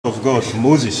of God,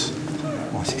 Moses,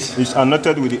 is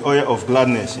anointed with the oil of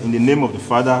gladness in the name of the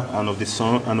Father and of the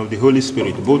Son and of the Holy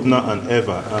Spirit, both now and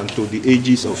ever, and to the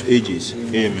ages of ages.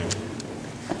 Amen.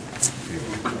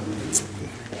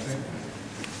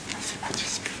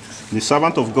 The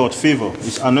servant of God, Favor,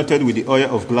 is anointed with the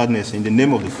oil of gladness in the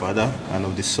name of the Father and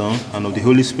of the Son and of the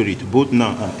Holy Spirit, both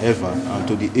now and ever, and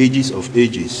to the ages of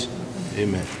ages.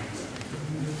 Amen.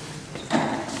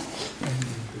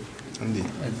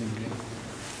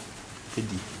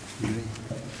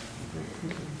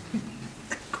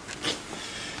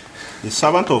 The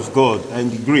servant of God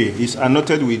and the Gray is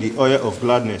anointed with the oil of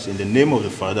gladness in the name of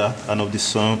the Father and of the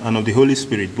Son and of the Holy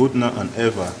Spirit, both now and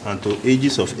ever, and to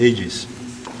ages of ages.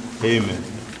 Amen.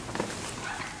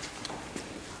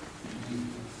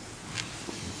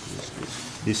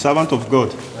 The servant of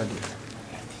God,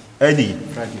 Eddie,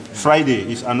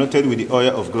 Friday, is anointed with the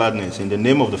oil of gladness in the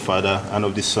name of the Father and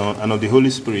of the Son and of the Holy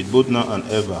Spirit, both now and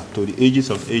ever, to the ages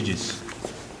of ages.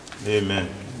 Amen.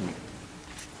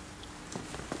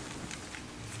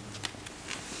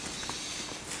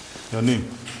 Your name?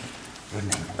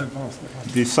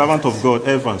 The servant of God,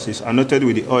 Evans, is anointed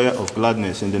with the oil of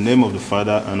gladness in the name of the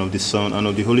Father and of the Son and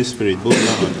of the Holy Spirit, both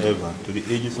now and ever, to the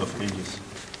ages of ages.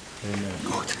 Amen.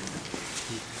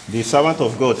 The servant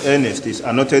of God, Ernest, is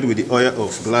anointed with the oil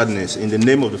of gladness in the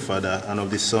name of the Father and of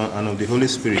the Son and of the Holy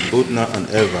Spirit, both now and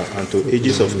ever, and to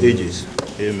ages of ages.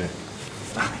 Amen.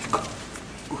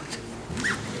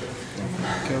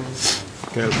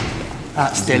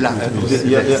 Stella.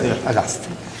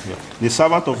 The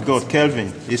servant of God,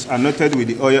 Kelvin, is anointed with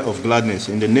the oil of gladness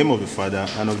in the name of the Father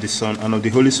and of the Son and of the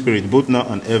Holy Spirit, both now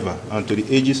and ever, and to the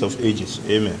ages of ages.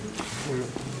 Amen.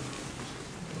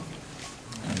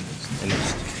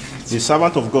 The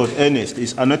servant of God, Ernest,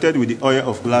 is anointed with the oil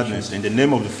of gladness in the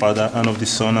name of the Father and of the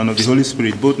Son and of the Holy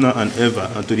Spirit, both now and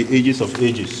ever, and to the ages of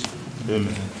ages.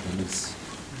 Amen.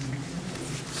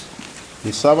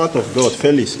 The servant of God,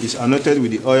 Felix, is anointed with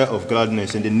the oil of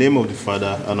gladness in the name of the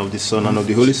Father and of the Son and of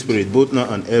the Holy Spirit, both now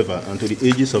and ever, and to the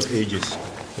ages of ages.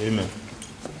 Amen.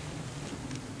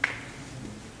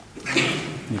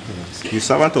 The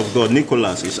servant of God,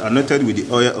 Nicholas, is anointed with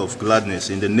the oil of gladness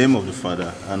in the name of the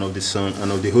Father and of the Son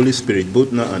and of the Holy Spirit,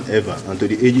 both now and ever, and to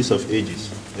the ages of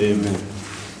ages. Amen.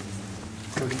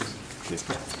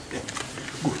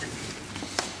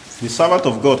 The servant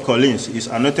of God, Collins, is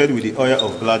anointed with the oil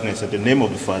of gladness in the name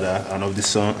of the Father and of the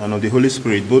Son and of the Holy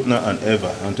Spirit, both now and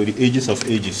ever, and to the ages of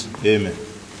ages. Amen.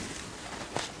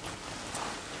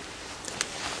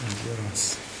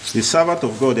 The servant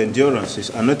of God, Endurance, is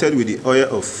anointed with the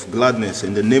oil of gladness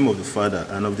in the name of the Father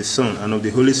and of the Son and of the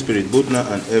Holy Spirit, both now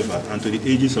and ever, and to the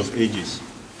ages of ages.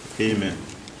 Amen.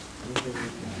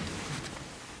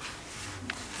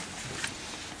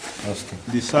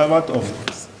 The servant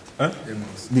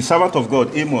of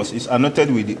God, Amos, is anointed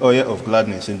with the oil of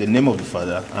gladness in the name of the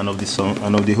Father and of the Son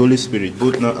and of the Holy Spirit,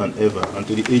 both now and ever, and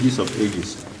to the ages of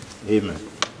ages. Amen.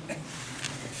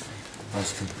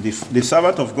 The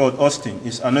servant of God, Austin,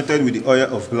 is anointed with the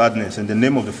oil of gladness in the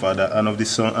name of the Father and of the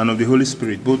Son and of the Holy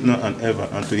Spirit, both now and ever,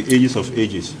 and to the ages of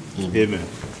ages. Amen.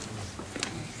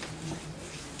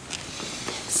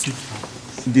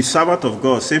 The servant of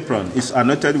God, Sapran, is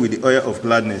anointed with the oil of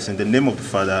gladness in the name of the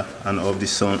Father and of the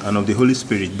Son and of the Holy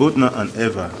Spirit, both now and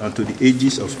ever, and to the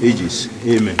ages of ages.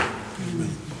 Amen.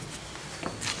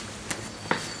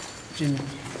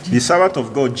 The servant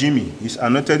of God, Jimmy, is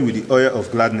anointed with the oil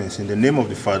of gladness in the name of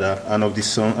the Father and of the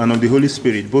Son and of the Holy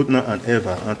Spirit, both now and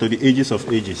ever, and to the ages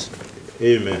of ages.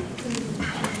 Amen.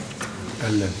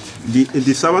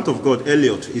 The servant of God,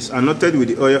 Elliot, is anointed with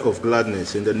the oil of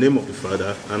gladness in the name of the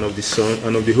Father and of the Son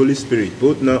and of the Holy Spirit,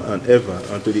 both now and ever,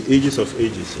 and to the ages of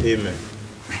ages. Amen.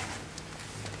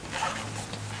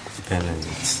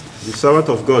 The servant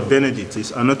of God, Benedict,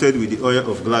 is anointed with the oil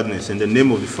of gladness in the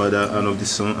name of the Father and of the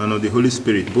Son and of the Holy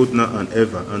Spirit, both now and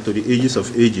ever, and to the ages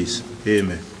of ages.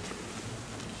 Amen.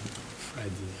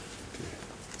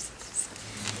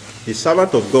 The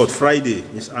servant of God, Friday,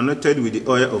 is anointed with the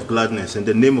oil of gladness in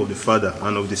the name of the Father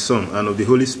and of the Son and of the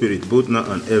Holy Spirit, both now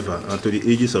and ever, and to the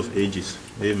ages of ages.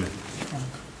 Amen.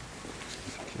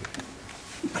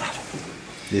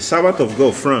 The servant of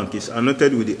God, Frank, is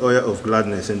anointed with the oil of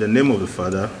gladness in the name of the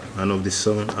Father and of the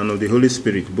Son and of the Holy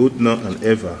Spirit, both now and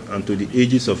ever, and to the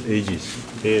ages of ages.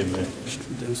 Amen.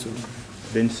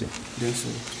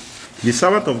 The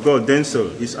servant of God,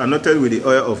 Denzel, is anointed with the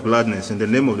oil of gladness in the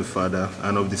name of the Father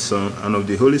and of the Son and of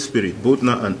the Holy Spirit, both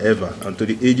now and ever, and to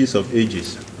the ages of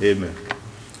ages. Amen.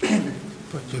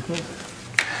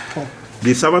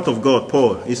 The servant of God,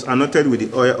 Paul, is anointed with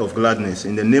the oil of gladness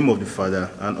in the name of the Father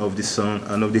and of the Son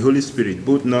and of the Holy Spirit,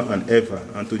 both now and ever,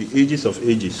 and to the ages of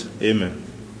ages. Amen.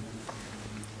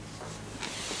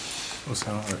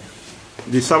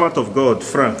 The servant of God,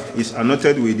 Frank, is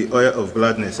anointed with the oil of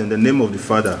gladness in the name of the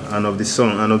Father, and of the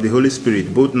Son, and of the Holy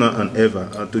Spirit, both now and ever,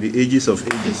 and to the ages of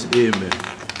ages. Amen.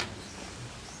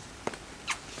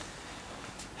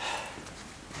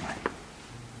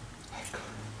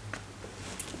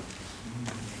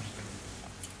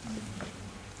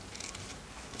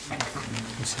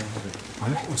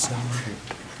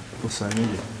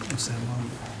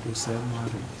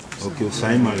 Okay,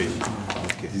 Osaimari.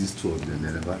 Okay. These two of them,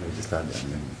 they never registered their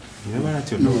name. You never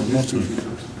write your name? Not two.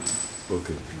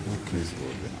 Okay. Please go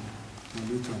there.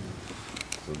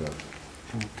 So that.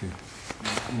 Okay.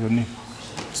 Your name?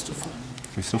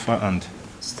 Christopher and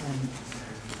Stanley.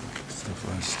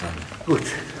 Good.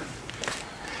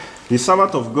 The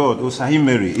servant of God,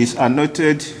 Osaimari, is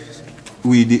anointed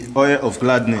with the oil of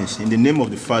gladness in the name of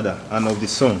the Father, and of the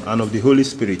Son, and of the Holy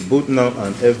Spirit, both now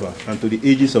and ever, and to the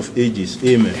ages of ages.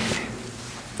 Amen.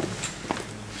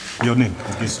 Your name?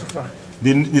 Christopher.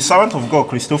 The servant of God,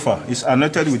 Christopher, is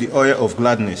anointed with the oil of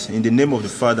gladness in the name of the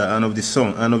Father, and of the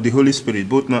Son, and of the Holy Spirit,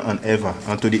 both now and ever,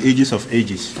 and to the ages of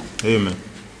ages. Amen.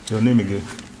 Your name again?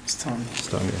 Stanley.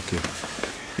 Stanley, okay.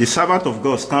 The servant of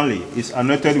God, Stanley, is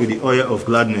anointed with the oil of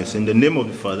gladness in the name of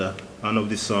the Father, and of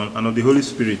the Son, and of the Holy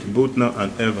Spirit, both now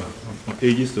and ever, from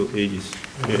ages to ages.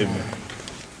 Amen.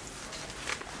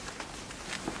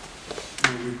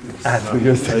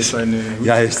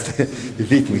 Ja, il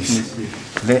witness.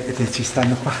 Ci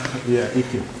stanno qua. Yeah,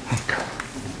 thank you.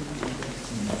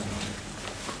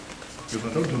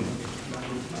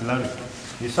 Larry.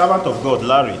 The servant of God,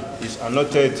 Larry, is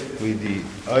anointed with the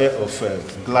oil of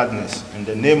gladness in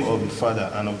the name of the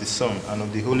Father, and of the Son, and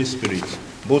of the Holy Spirit,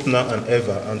 both now and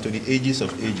ever, and to the ages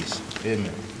of ages.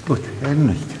 Amen. Good.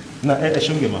 Nicht. Na,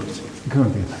 schon gemacht.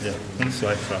 Good. Ja, und so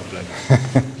einfach bleiben.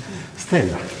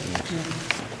 Stella.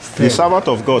 The servant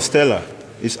of God, Stella,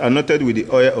 is anointed with the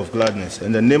oil of gladness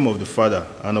in the name of the Father,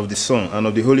 and of the Son, and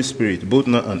of the Holy Spirit, both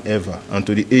now and ever, and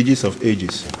to the ages of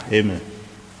ages. Amen.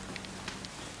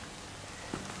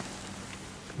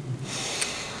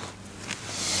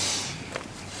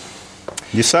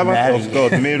 The servant of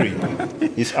God, Mary,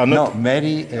 is anointed. No,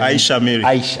 Mary. Aisha, Mary.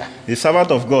 Aisha. The servant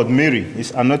of God, Mary,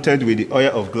 is anointed with the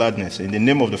oil of gladness in the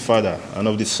name of the Father, and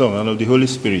of the Son, and of the Holy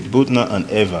Spirit, both now and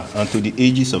ever, and to the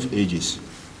ages of ages.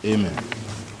 Amen.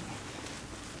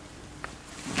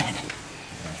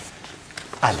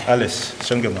 Alles,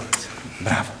 schon gemacht.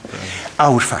 Bravo.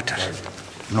 Our Vater.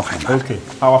 Noch einmal. Okay.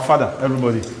 Our Father,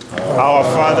 everybody. Our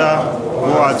Father,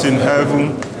 who art in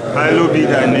heaven, hallowed be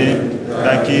thy name.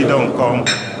 Thy kingdom come,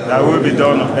 thy will be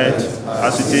done on earth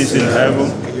as it is in heaven.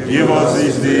 Give us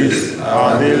these days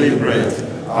our daily bread,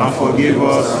 and forgive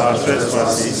us our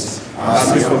trespasses,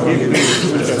 as we forgive those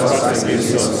who trespass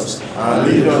against us. And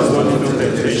lead us not into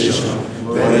temptation,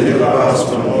 but deliver us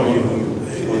from all evil.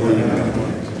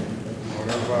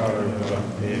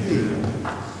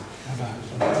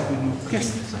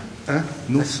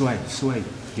 No swai,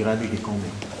 gerade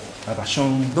gekommen. Aber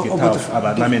schon getauft,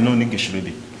 aber Name noch nicht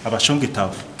geschrieben. Aber schon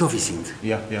getauft. Da wir sind.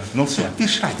 Ja, no swai. Wir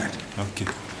schreiben. Okay.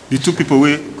 The two people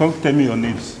will come tell me your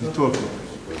names. The two of you.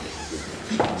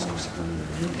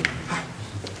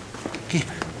 Gib.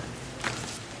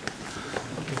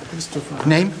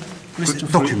 Name?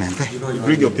 Document.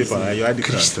 Bring your paper, your ID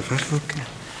card. Christopher, okay.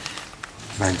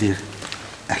 Weil wir,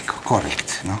 ecco,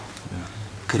 correct, no? Yeah.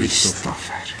 Christopher.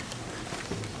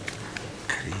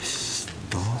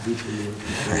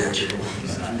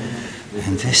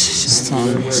 And this is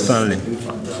Stanley.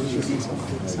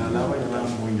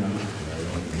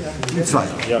 Zwei.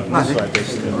 Ja, Vale. zwei.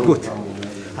 Gut.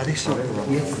 Adesso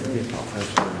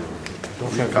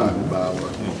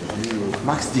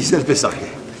machst dieselbe Sache.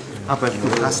 Aber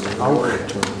du hast auch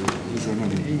diese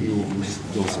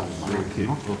Okay.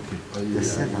 The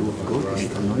servant of God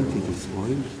is anointed with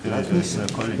oil. Gladness.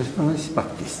 Questo è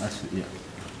Baptista.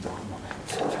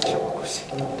 Facciamo così.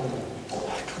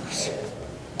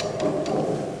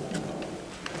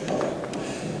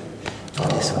 Tu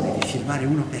adesso devi filmare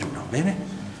uno per uno, bene?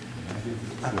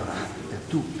 Allora,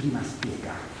 tu prima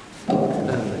spiega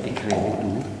e credi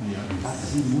tu,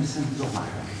 was sie müssen so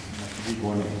machen.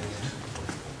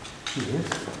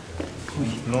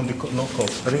 No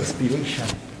cost. Respiration.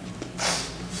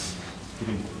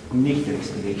 Nicht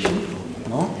Respiration,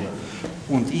 no?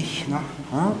 Und ich, no?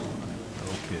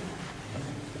 Okay.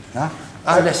 Ja?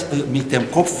 Alles mit dem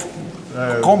Kopf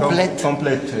komplett im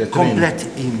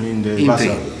Wasser.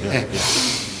 Dreh. Ja.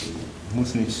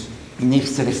 Muss nicht.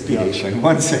 Nichts Respiration.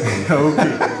 One second.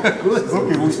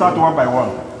 Okay, we'll start one by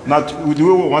one. Now, we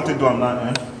want to do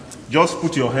now. Just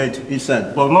put your head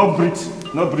inside, but not breathe.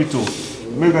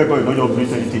 Make everybody don't just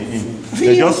breathe anything in.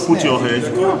 They just put your head,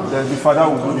 then the father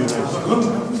will do the rest. Good.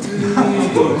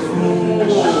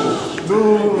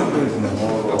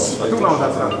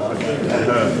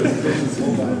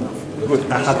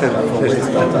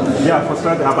 Ja,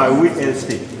 verstanden, aber wie ist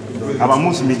es? Aber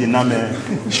muss mit dem Namen...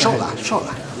 Schola.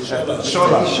 Schola.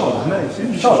 Schola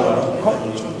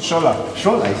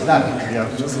ist da. Ja.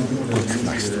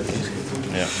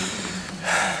 Ja.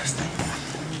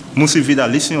 Muss ich wieder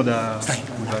lesen oder?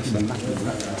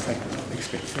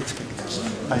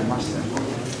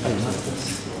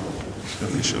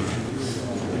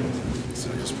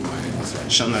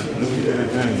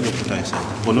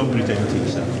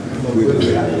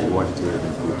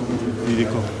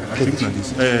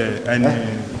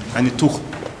 Ein Tuch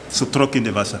zu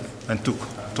trockene Wasser. Ein Tuch.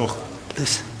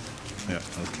 Das. Ja,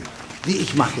 okay. Wie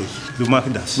mache ich? Du machst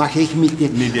das. Mache ich mit dir.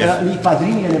 I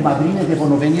padrini e le madrine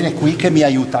devono venire qui che mi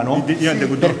aiutano,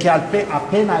 perché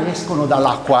appena escono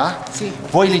dall'acqua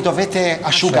voi li dovete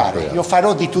asciugare. Io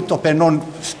farò di tutto per non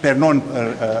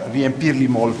riempirli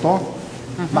molto,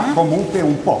 ma comunque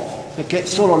un po', perché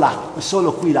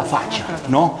solo qui la faccia,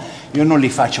 no? Io non li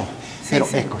faccio. Però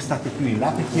ecco, state qui là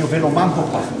perché io ve lo mando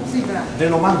qua. Ve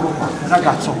lo mando qua.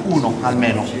 Ragazzo, uno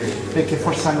almeno, perché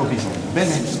forse hanno bisogno.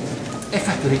 Bene? E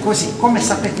fateli così, come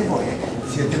sapete voi,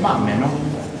 siete mamme, no?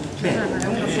 Bene. È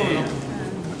uno solo.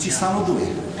 Ci stanno due.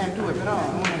 Due, però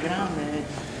uno è grande.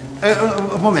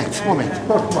 Un momento.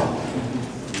 Qua.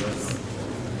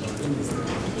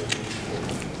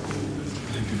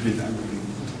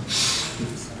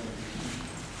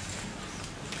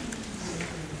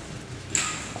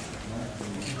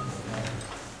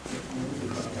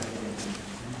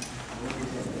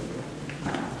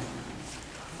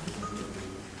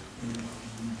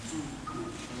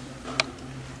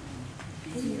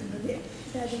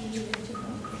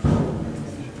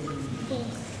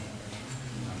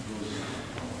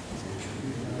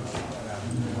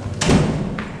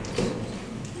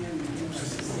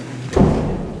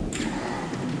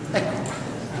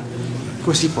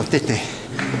 Così potete,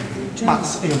 ma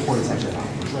è un po' esagerato,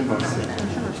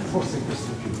 forse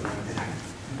questo è più grande,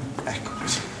 dai. Ecco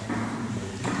così.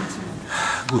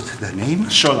 Good, the name?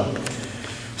 Schola.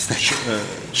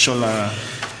 Schola.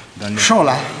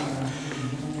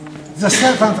 The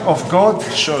servant of God,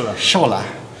 Schola,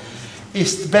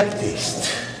 is Baptist.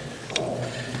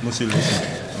 Muss ich lesen.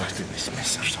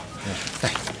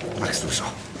 Dai, machst du so.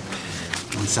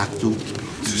 Und sag du.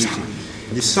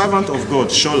 The servant of God,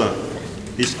 Schola,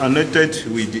 is anointed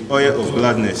with the oil of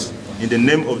gladness in the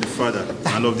name of the Father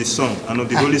and of the Son and of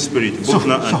the Holy Spirit, both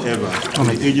now and ever, to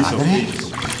the ages of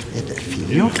ages. E del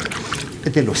Figlio e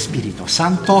dello Spirito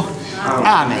Santo.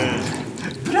 Amen.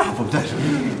 Bravo, dai.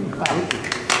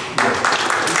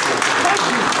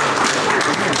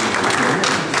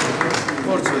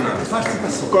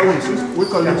 Collins.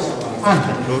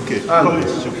 Okay.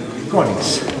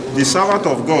 Collins. The servant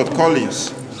of God,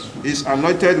 Collins, is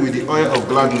anointed with the oil of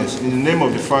gladness in the name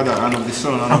of the Father and of the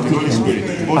Son and of the Holy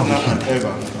Spirit, both now and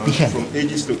ever, and from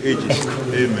ages to ages.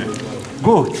 Amen.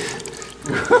 Good.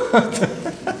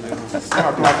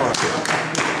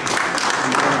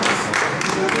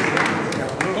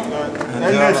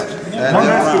 Ernest,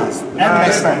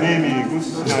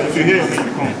 if you hear me,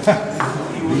 come.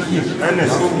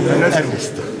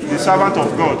 Ernest, the servant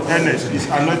of God, Ernest, is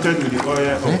anointed with the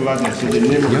oil of gladness in the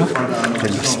name of the Father and of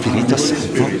the Son and of the Holy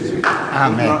Spirit.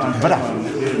 Amen. Bravo.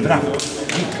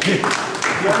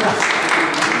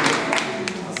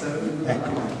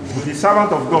 The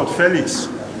servant of God, Felix,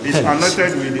 is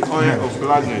anointed with the oil of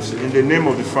gladness in the name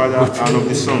of the Father and of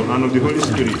the Son and of the Holy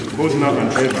Spirit, both now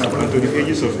and ever, and to the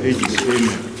ages of ages.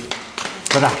 Amen.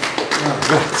 Bravo.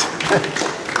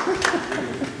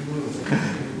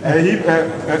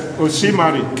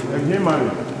 Oshimari,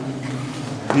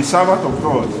 the servant of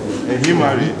God,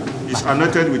 Himari, is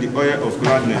anointed with the oil of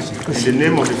gladness in the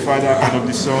name of the Father and of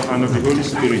the Son and of the Holy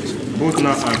Spirit, both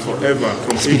now and forever,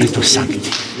 from ages to ages.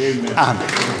 Amen. Amen.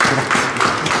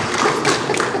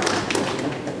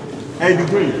 Eddie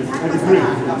Green,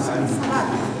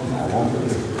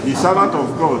 the servant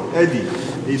of God, Eddie,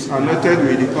 is anointed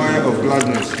with the oil of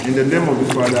gladness in the name of the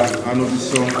Father and of the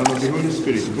Son and of the Holy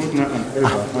Spirit, both now and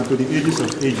ever, and to the ages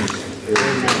of ages.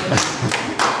 Amen.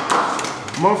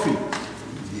 Murphy,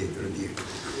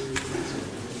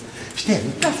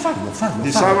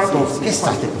 the servant of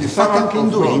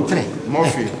God,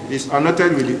 Murphy, is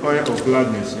anointed with the oil of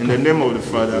gladness in the name of the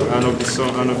Father and of the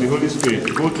Son and of the Holy Spirit,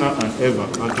 both now and ever,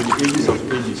 and to the ages of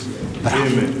ages.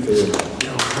 Amen.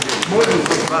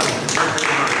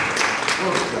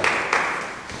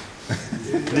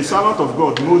 The servant of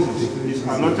God, Moses, is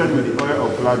anointed with the oil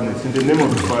of gladness in the name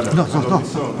of the Father, and of the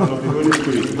Son, and of the Holy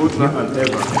Spirit, both now and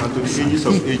ever, and to the ages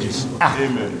of ages.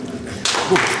 Amen.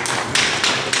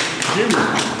 Jimmy.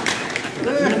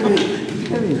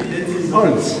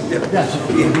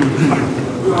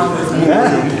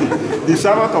 The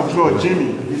servant of God, Jimmy,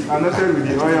 is anointed with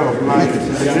the oil of gladness in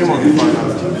the name of the Father,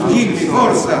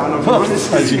 and of the Son, and of the Holy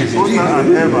Spirit, both now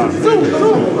and ever.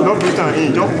 Don't put her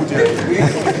in, don't put her in.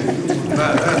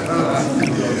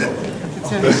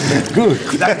 Good.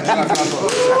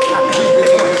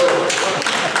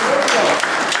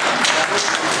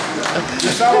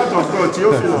 The servant of God,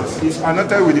 Theophilus, is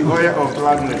anointed with the oil of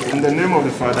gladness in the name of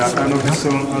the Father, and of the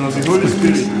Son, and of the Holy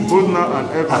Spirit, both now and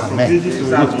ever, from ages to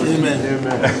ages. Amen.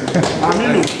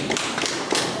 Aminu.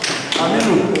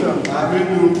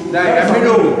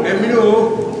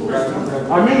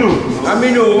 Aminu.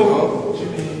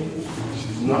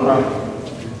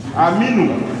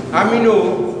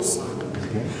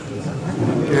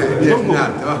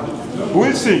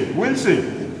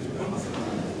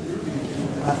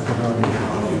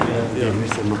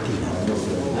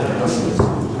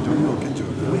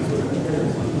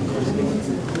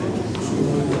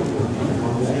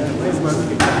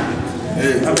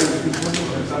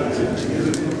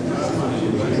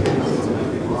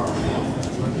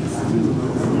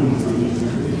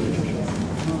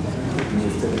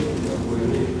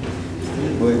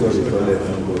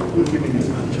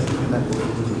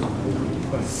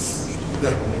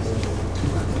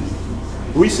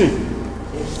 Wilson.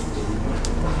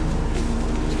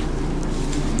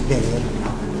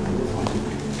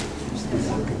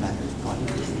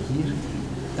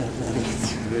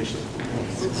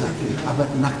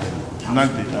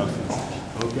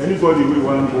 Okay, anybody who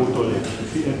want to go to toilet,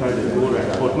 if you enter the door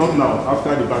right, but not now,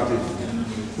 after the baptism.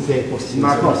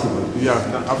 Not possible. Yeah,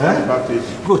 after the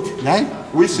baptism. Good. Right?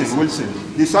 Wilson.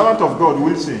 The servant of God,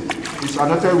 Wilson, is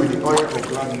anointed with the oil of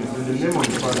gladness in the name of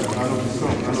the Father, and of the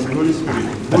Son, and of the Holy Spirit,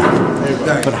 both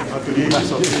forever, and to the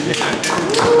ages of ages.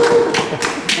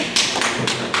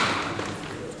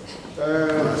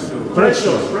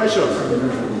 Precious.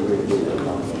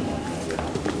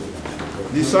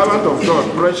 The servant of God,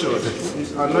 Precious,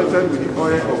 is anointed with the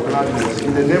oil of gladness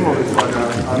in the name of the Father,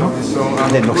 and of the Son,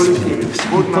 and of the Holy Spirit,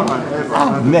 both now and ever,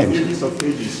 and to the ages of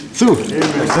ages. Amen.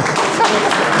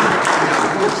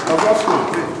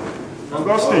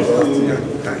 Augustine.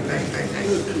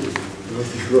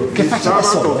 The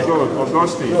servant of God,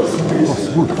 Augustine.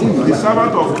 The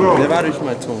servant of God. Never reach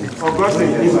my tongue.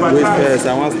 Augustine is baptized.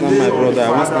 I want to know my brother. I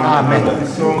want to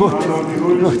know my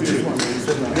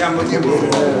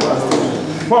brother.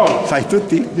 Paul. Fai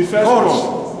tutti? The first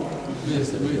Paul. The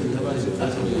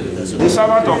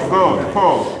servant of God,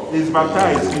 Paul, is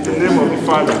baptized in the name of the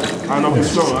Father, and of the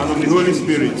Son, and of the Holy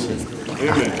Spirit.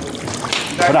 Amen.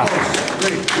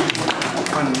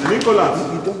 Nicholas,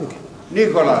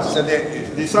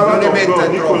 the servant of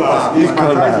God, Nicholas, is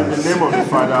baptized in the name of the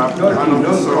Father, and of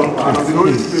the Son, and of the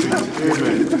Holy Spirit.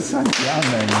 Amen.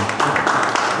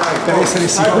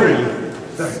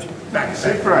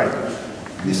 Cyprian,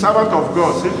 the servant of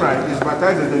God, Cyprian, is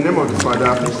baptized in the name of the Father,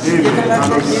 Amen,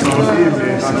 and of the Son,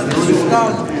 Amen, and of the Holy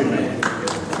Spirit. Amen.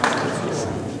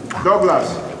 Douglas.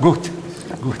 Good.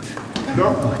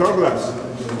 Douglas.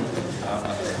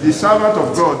 The servant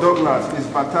of God, Douglas, is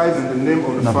baptized in the name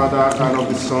of the Father, and of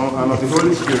the Son, and of the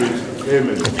Holy Spirit.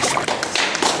 Amen.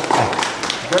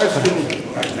 Destiny.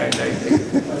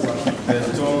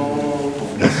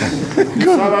 The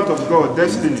servant of God,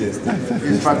 Destiny, is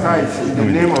baptized in the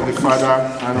name of the Father,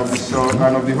 and of the Son,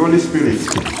 and of the Holy Spirit.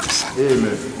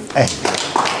 Amen.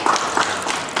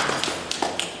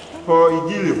 Paul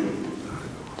Igilio.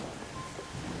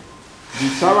 The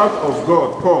servant of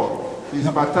God, Paul, is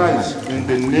baptized in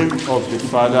the name of the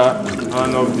Father,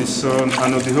 and of the Son,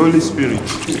 and of the Holy Spirit.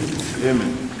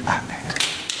 Amen.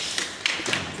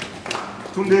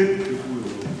 Tunde.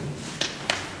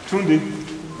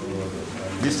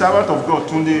 The servant of God,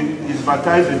 Tunde, is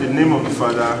baptized in the name of the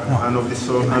Father, and of the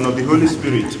Son, and of the Holy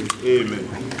Spirit. Amen.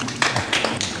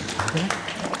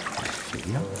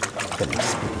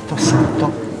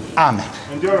 Amen.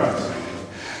 Endurance.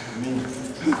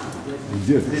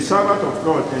 The servant of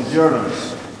God,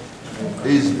 Endurance,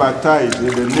 is baptized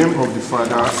in the name of the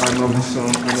Father, and of the Son,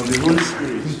 and of the Holy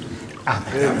Spirit.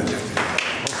 Amen.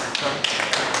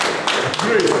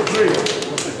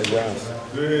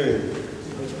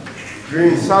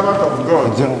 Great. Servant of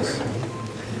God,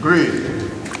 Great,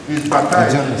 is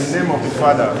baptized in the name of the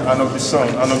Father, and of the Son,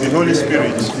 and of the Holy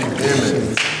Spirit.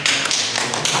 Amen.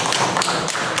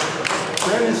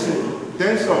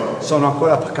 Tensor. Sono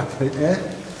ancora capire.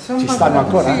 Ci stanno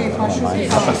ancora? Sì, faccio sì.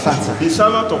 Abbastanza. The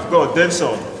servant of God, then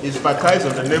son, is baptized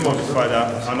in the name of the Father,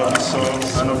 and of the Son,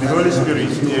 and of the Holy Spirit.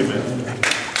 Amen.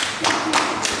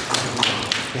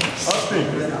 Austin.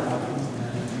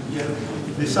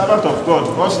 The servant of God,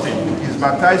 Austin, is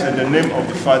baptized in the name of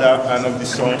the Father, and of the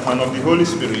Son, and of the Holy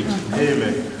Spirit.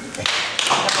 Amen.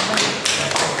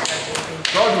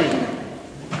 Godwin.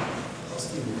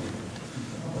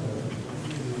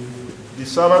 The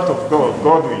servant of God,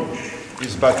 Godwin,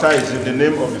 is baptized in the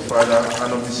name of the Father,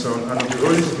 and of the Son, and of the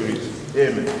Holy Spirit.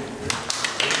 Amen.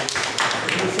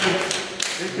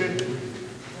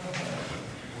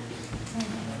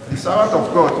 The servant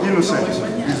of God, Innocent,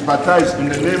 is baptized in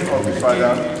the name of the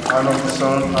Father, and of the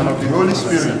Son, and of the Holy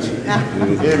Spirit.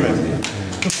 Amen.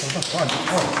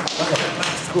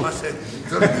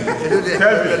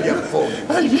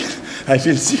 I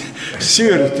feel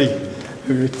surety.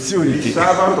 The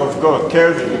servant of God,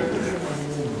 Kelvin,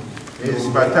 is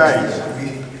baptized.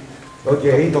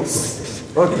 Okay.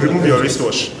 Remove your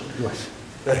wristwatch.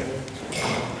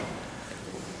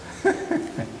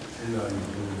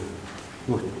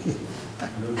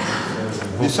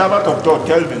 The servant of God,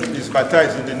 Kelvin, is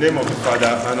baptized in the name of the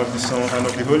Father, and of the Son, and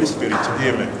of the Holy Spirit.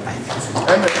 Amen.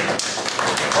 Amen.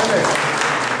 Amen.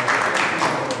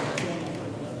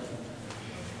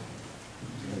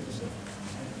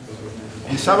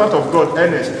 The servant of God,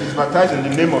 Ernest, is baptized in the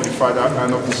name of the Father,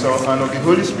 and of the Son, and of the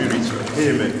Holy Spirit.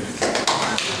 Amen.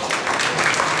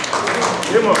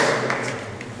 Amos.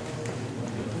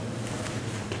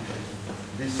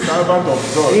 The servant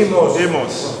of God,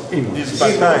 Amos, is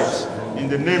baptized in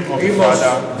the name of the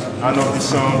Father, and of the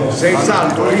Son, and of the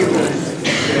Holy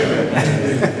Spirit. Amen.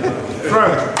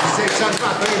 Frank.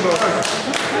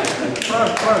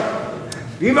 Frank.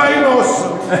 Viva Amos!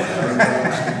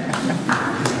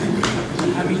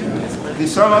 The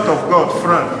servant of God,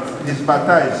 Frank, is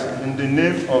baptized in the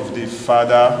name of the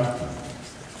Father.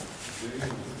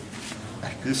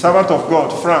 The servant of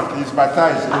God, Frank, is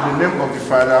baptized in the name of the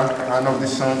Father, and of the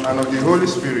Son, and of the Holy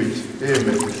Spirit.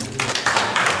 Amen.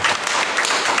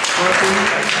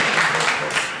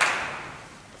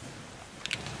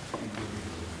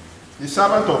 The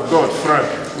servant of God, Frank,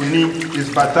 Uni, is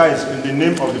baptized in the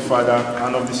name of the Father,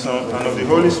 and of the Son, and of the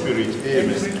Holy Spirit.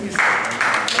 Amen.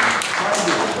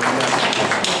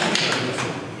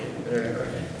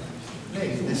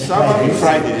 The servant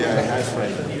Friday,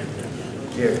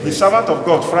 the servant of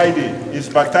God, Friday, is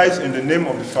baptized in the name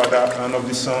of the Father, and of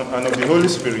the Son, and of the Holy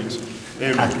Spirit.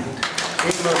 Amen.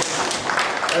 The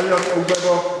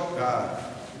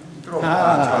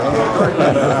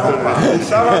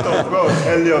servant of God,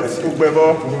 Elliot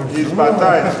Ugbebo, is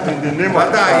baptized in the name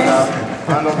of the Father,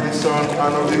 and of the Son,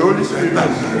 and of the Holy Spirit. Amen.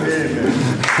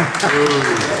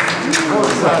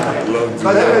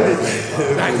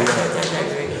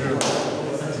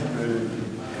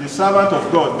 The servant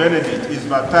of God, Benedict, is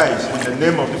baptized in the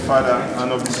name of the Father,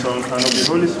 and of the Son, and of the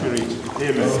Holy Spirit.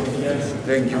 Amen.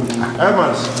 Thank you.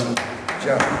 Evans.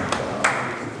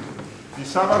 The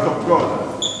servant of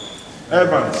God,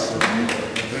 Evans.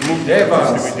 Remove the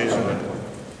intimidation.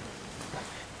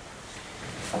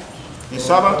 The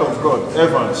servant of God,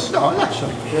 Evans,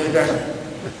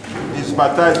 is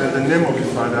baptized in the name of the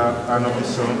Father, and of the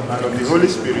Son, and of the Holy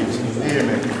Spirit.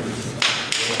 Amen.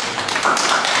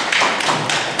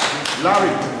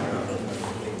 Larry.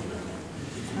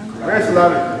 Where's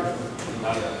Larry?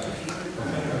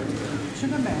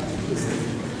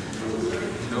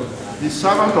 The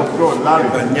servant of God, Larry,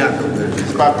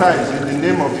 is baptized in the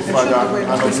name of the Father, and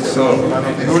of the Son, and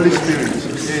of the Holy Spirit.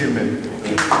 Amen.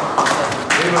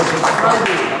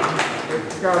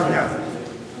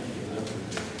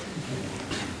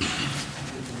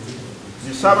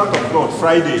 The servant of God,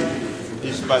 Friday,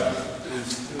 is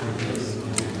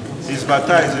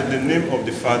baptized in the name of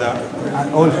the Father,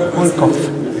 all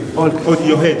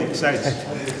your head, sides,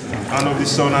 and of the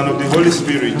Son, and of the Holy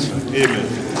Spirit. Amen.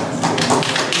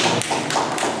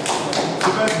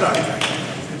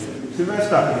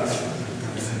 Sylvester.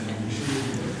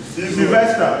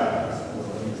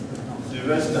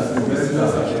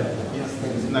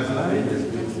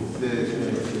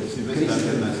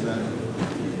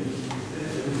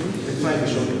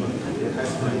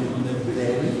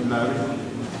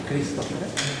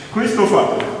 Christopher.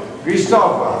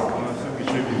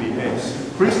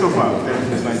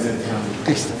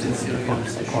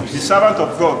 The servant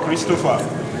of God, Christopher,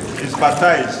 is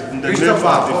baptized in the name of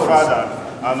the Father,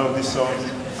 and of the Son,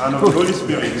 and of the Holy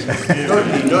Spirit.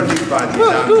 Amen.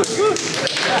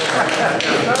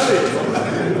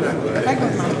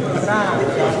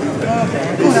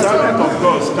 The servant of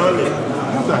God, Stanley,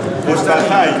 is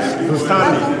baptized,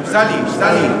 standing,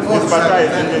 is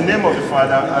baptized in the name of the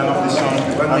Father and of the Son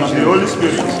and of the Holy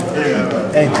Spirit.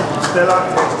 Amen. Stella.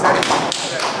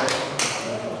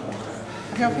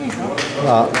 Abbiamo finito?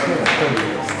 No.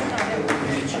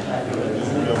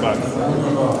 You're back.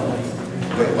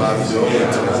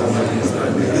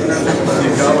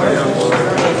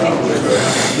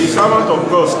 The servant of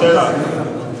God, Stella.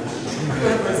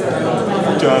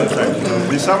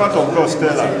 The servant of God,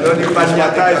 Stella, is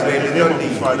baptized in the name of the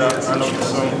Father and of the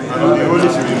Son and of the Holy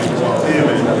Spirit.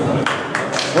 Amen.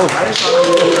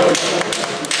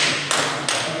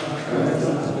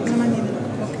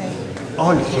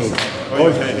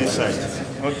 Okay, this side.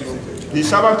 Okay. The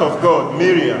servant of God,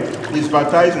 Miriam, is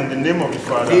baptized in the name of the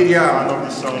Father and of the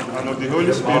Son and of the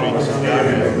Holy Spirit.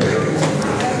 Amen.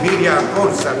 Miriam,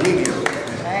 forza, Miriam.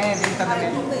 I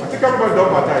think everybody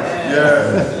done baptized.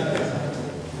 Yeah.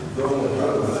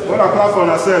 Wanna clap for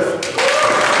yourself?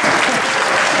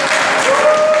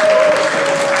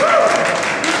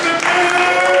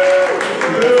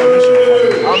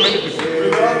 How many people?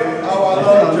 Our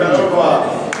Lord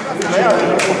Jehovah.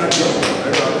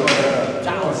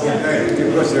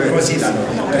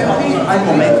 Al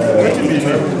momento.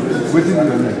 We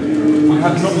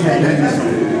have not heard any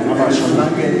song about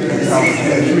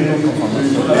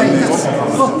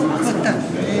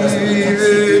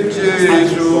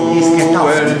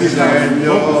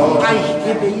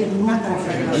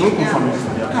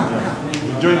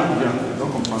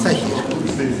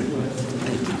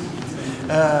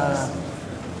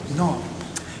No,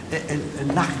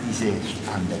 nach diese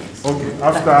Stunde. Okay,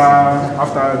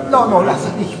 after... No, lass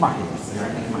ich mache es.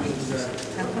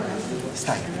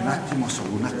 Stai, un attimo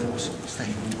solo, stai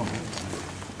un momento.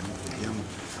 Vediamo.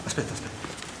 Aspetta.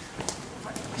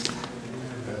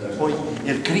 Poi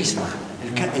il crisma,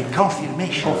 il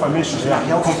confirmation. Confirmation,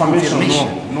 no confirmation.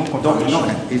 No,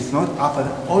 it's not aber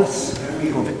als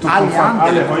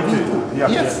Alle heute.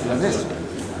 Yes, adesso.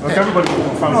 Okay, everybody will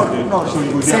confirm today. No, So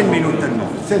you will 10 Minuten no.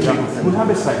 10 Minuten. We'll have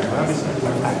a second.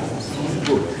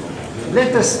 Good.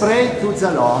 Let us pray to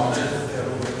the Lord.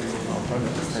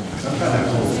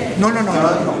 No.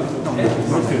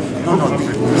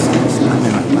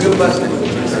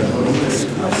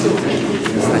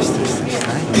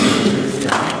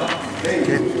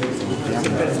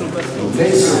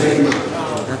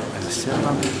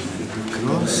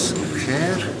 Cross of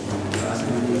hair,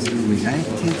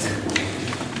 united.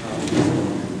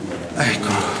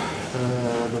 Ecco,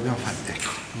 dobbiamo fare,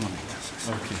 ecco, un momento.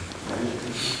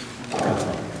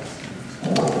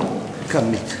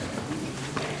 Commit.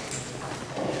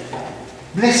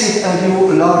 Blessed are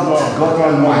you, Lord God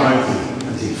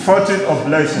Almighty, Fountain of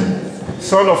blessing,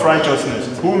 Son of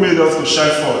righteousness, who made us to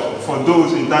shine forth for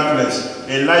those in darkness,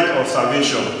 a light of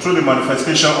salvation, through the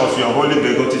manifestation of your holy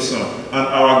begotten Son, and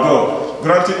our God,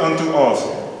 granted unto us,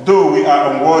 though we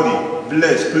are unworthy,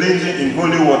 blessed, cleansing in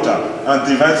holy water, and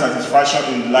divine satisfaction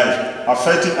in life,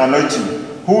 affecting anointing,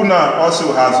 who now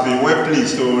also has been well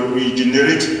pleased to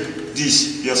regenerate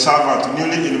this, your servant,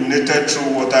 newly illuminated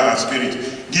through water and spirit,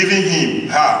 giving him,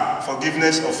 her,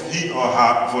 forgiveness of he or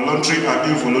her voluntary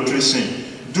and involuntary sin.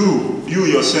 Do you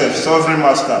yourself, sovereign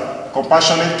master,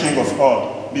 compassionate king of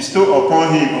all, bestow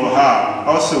upon him or her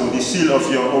also the seal of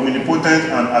your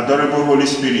omnipotent and adorable Holy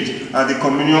Spirit, and the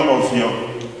communion of your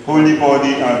holy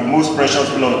body and most precious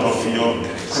blood of your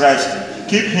Christ.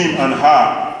 Keep him and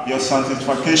her your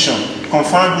sanctification,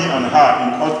 confirm him and her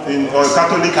in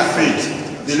Catholic faith,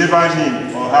 deliver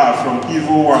him or her from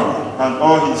evil one and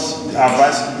all his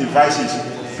devices,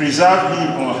 preserve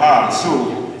him or her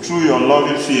so through your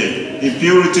loving fear, in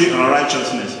purity and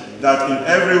righteousness, that in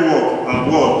every work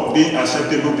and word being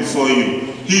acceptable before you,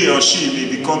 he or she may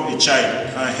become a child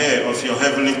and heir of your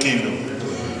heavenly kingdom.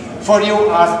 For you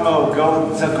are, O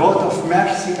God, the God of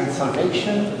mercy and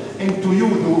salvation, and to you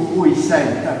do we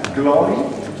send glory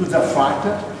to the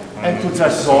Father, and to the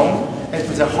Son, and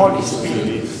to the Holy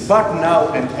Spirit, but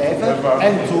now and ever,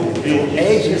 and to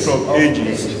ages of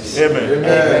ages. Amen.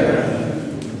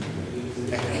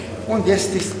 Und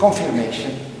jetzt ist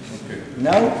Confirmation.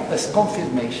 Now is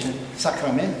confirmation,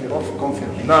 sacrament of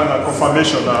confirmation. No,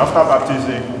 confirmation. Now, after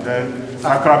baptism, then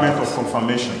sacrament of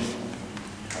confirmation.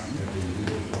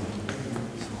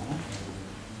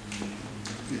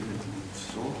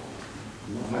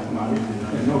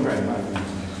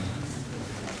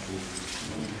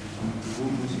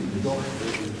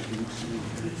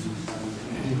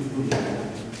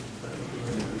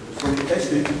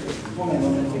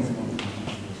 Come